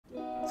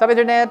What's up,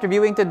 Internet?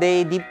 Reviewing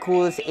today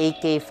Deepcool's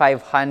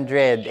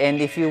AK500. And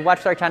if you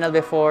watched our channel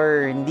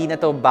before, hindi na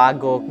to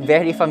bago.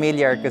 Very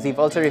familiar because we've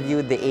also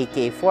reviewed the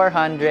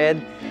AK400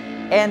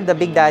 and the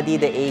Big Daddy,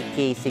 the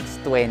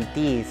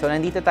AK620. So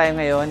nandito tayo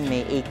ngayon,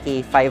 may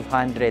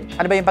AK500.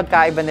 Ano ba yung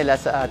pagkaiba nila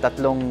sa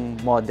tatlong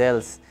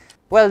models?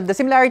 Well, the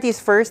similarities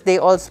first, they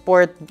all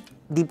sport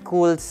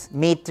Deepcool's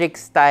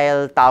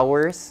matrix-style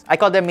towers. I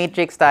call them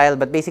matrix-style,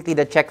 but basically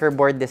the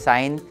checkerboard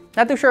design.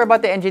 Not too sure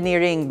about the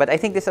engineering, but I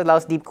think this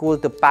allows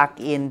Deepcool to pack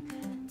in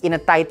a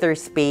tighter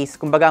space.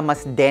 Kumbaga,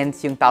 mas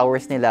dense yung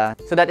towers nila.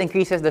 So that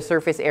increases the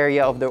surface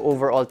area of the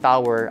overall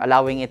tower,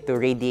 allowing it to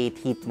radiate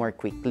heat more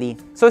quickly.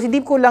 So si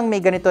Deepcool lang may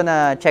ganito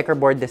na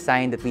checkerboard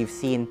design that we've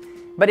seen.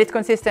 But it's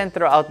consistent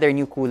throughout their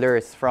new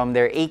coolers, from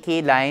their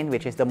AK line,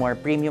 which is the more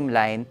premium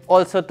line,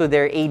 also to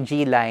their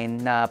AG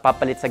line na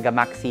papalit sa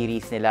Gamak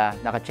series nila.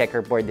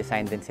 Naka-checkerboard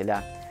design din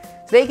sila.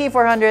 So the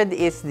AK400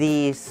 is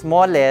the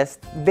smallest,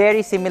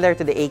 very similar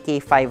to the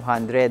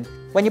AK500.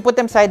 When you put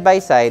them side by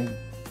side,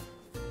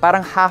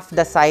 parang half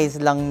the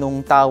size lang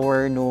nung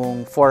tower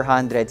nung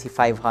 400, si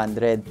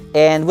 500.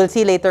 And we'll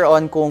see later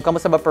on kung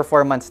kamusta ba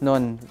performance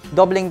nun.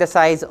 Doubling the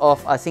size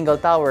of a single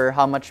tower,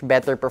 how much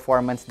better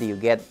performance do you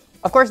get?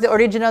 Of course, the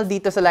original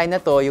dito sa line na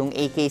to, yung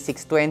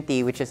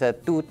AK620, which is a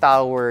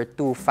 2-tower,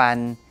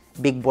 2-fan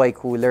big boy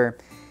cooler.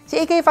 Si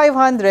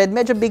AK500,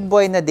 medyo big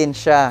boy na din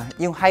siya.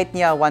 Yung height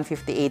niya,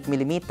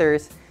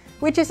 158mm,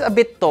 which is a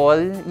bit tall.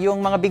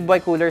 Yung mga big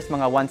boy coolers,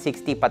 mga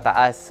 160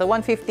 pataas. So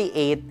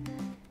 158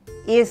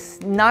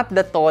 is not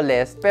the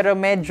tallest, pero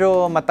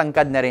medyo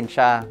matangkad na rin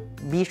siya.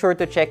 Be sure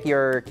to check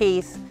your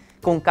case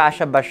kung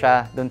kasya ba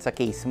siya dun sa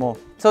case mo.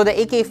 So the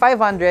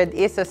AK500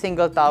 is a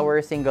single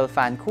tower, single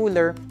fan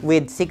cooler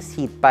with 6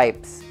 heat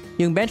pipes.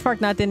 Yung benchmark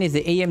natin is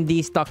the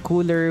AMD stock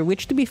cooler,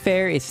 which to be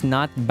fair is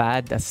not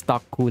bad as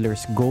stock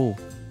coolers go.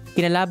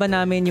 Kinalaban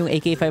namin yung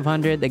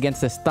AK500 against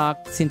the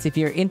stock since if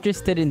you're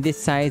interested in this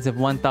size of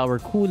 1-tower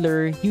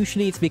cooler,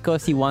 usually it's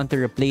because you want to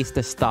replace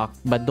the stock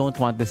but don't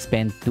want to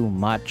spend too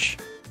much.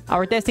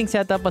 Our testing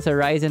setup was a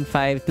Ryzen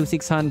 5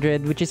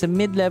 2600, which is a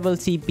mid-level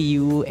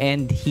CPU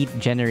and heat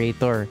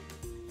generator.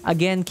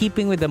 Again,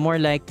 keeping with the more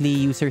likely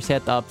user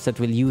setups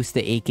that will use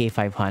the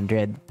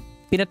AK500.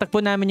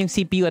 Pinatakbo namin yung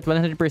CPU at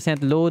 100%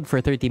 load for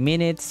 30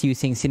 minutes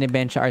using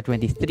Cinebench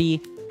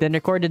R23, then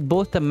recorded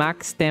both the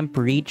max temp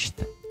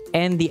reached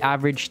and the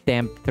average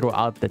temp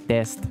throughout the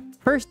test.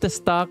 First, the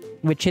stock,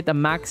 which hit a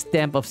max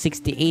temp of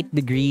 68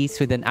 degrees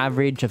with an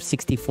average of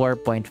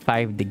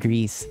 64.5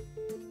 degrees.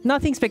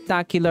 Nothing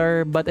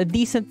spectacular, but a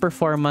decent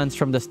performance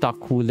from the stock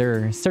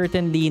cooler.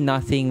 Certainly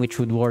nothing which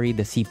would worry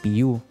the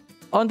CPU.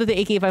 Onto the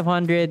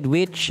AK500,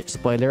 which,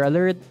 spoiler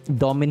alert,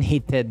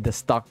 dominated the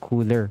stock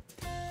cooler.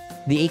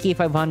 The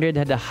AK500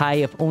 had a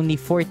high of only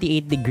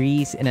 48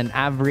 degrees and an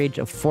average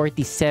of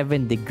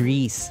 47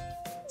 degrees.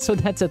 So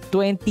that's a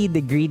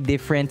 20-degree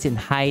difference in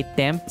high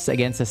temps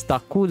against a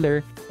stock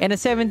cooler and a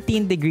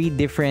 17-degree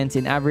difference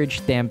in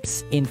average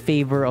temps in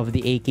favor of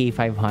the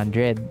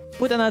AK500.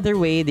 Put another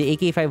way, the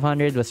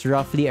AK500 was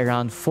roughly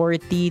around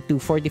 40 to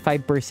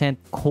 45%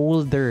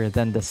 colder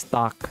than the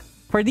stock.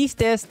 For these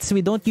tests,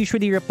 we don't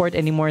usually report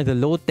anymore the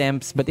low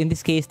temps, but in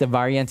this case, the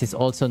variance is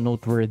also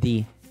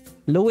noteworthy.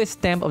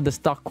 Lowest temp of the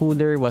stock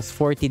cooler was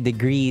 40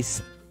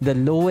 degrees. The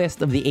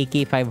lowest of the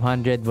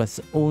AK500 was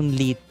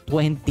only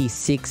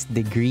 26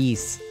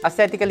 degrees.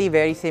 Aesthetically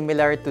very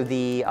similar to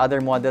the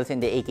other models in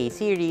the AK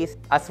series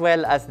as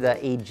well as the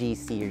AG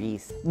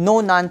series.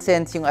 No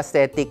nonsense yung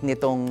aesthetic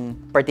nitong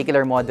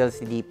particular models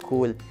si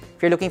Deepcool.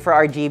 If you're looking for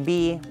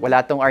RGB,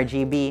 wala tong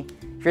RGB.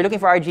 If you're looking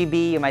for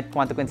RGB, you might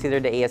want to consider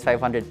the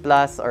AS500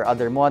 Plus or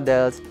other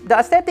models. The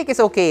aesthetic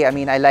is okay. I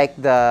mean, I like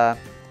the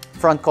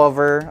front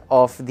cover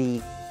of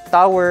the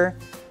tower.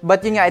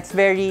 But yun nga, it's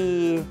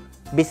very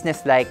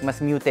business-like,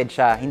 mas muted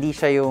siya. Hindi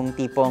siya yung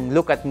tipong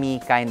look at me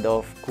kind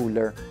of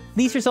cooler.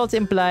 These results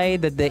imply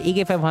that the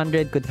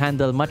AK500 could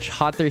handle much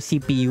hotter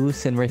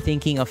CPUs, and we're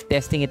thinking of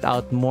testing it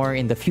out more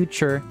in the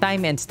future,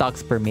 time and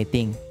stocks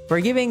permitting.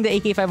 We're giving the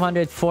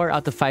AK500 4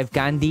 out of 5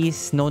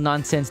 candies, no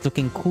nonsense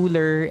looking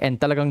cooler, and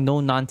talagang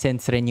no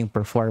nonsense rin yung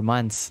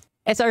performance.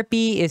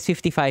 SRP is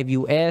 $55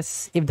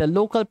 US. If the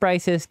local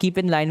prices keep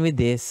in line with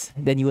this,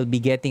 then you will be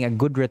getting a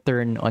good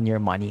return on your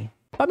money.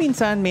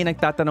 Paminsan may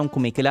nagtatanong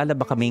kung may kilala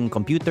ba kaming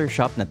computer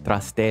shop na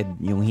trusted,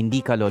 yung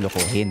hindi ka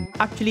lolokohin.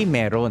 Actually,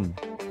 meron.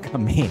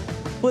 Kami.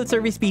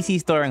 Full-service PC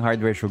store ang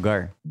Hardware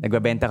Sugar.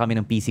 Nagbabenta kami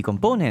ng PC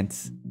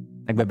components.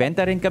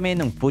 Nagbabenta rin kami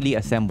ng fully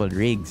assembled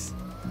rigs.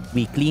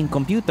 We clean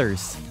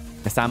computers.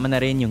 Kasama na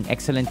rin yung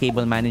excellent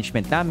cable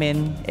management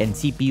namin and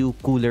CPU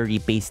cooler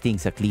repasting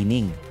sa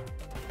cleaning.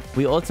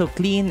 We also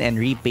clean and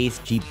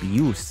repaste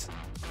GPUs.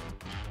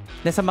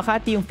 Nasa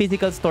Makati yung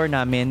physical store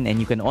namin,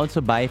 and you can also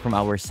buy from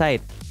our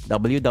site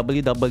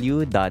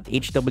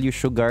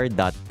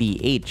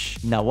www.hwsugar.ph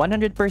na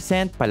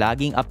 100%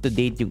 palaging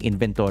up-to-date yung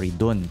inventory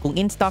dun. Kung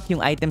in-stock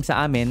yung item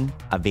sa amin,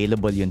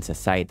 available yun sa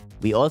site.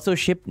 We also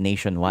ship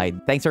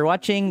nationwide. Thanks for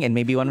watching, and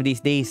maybe one of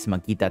these days,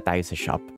 magkita tayo sa shop.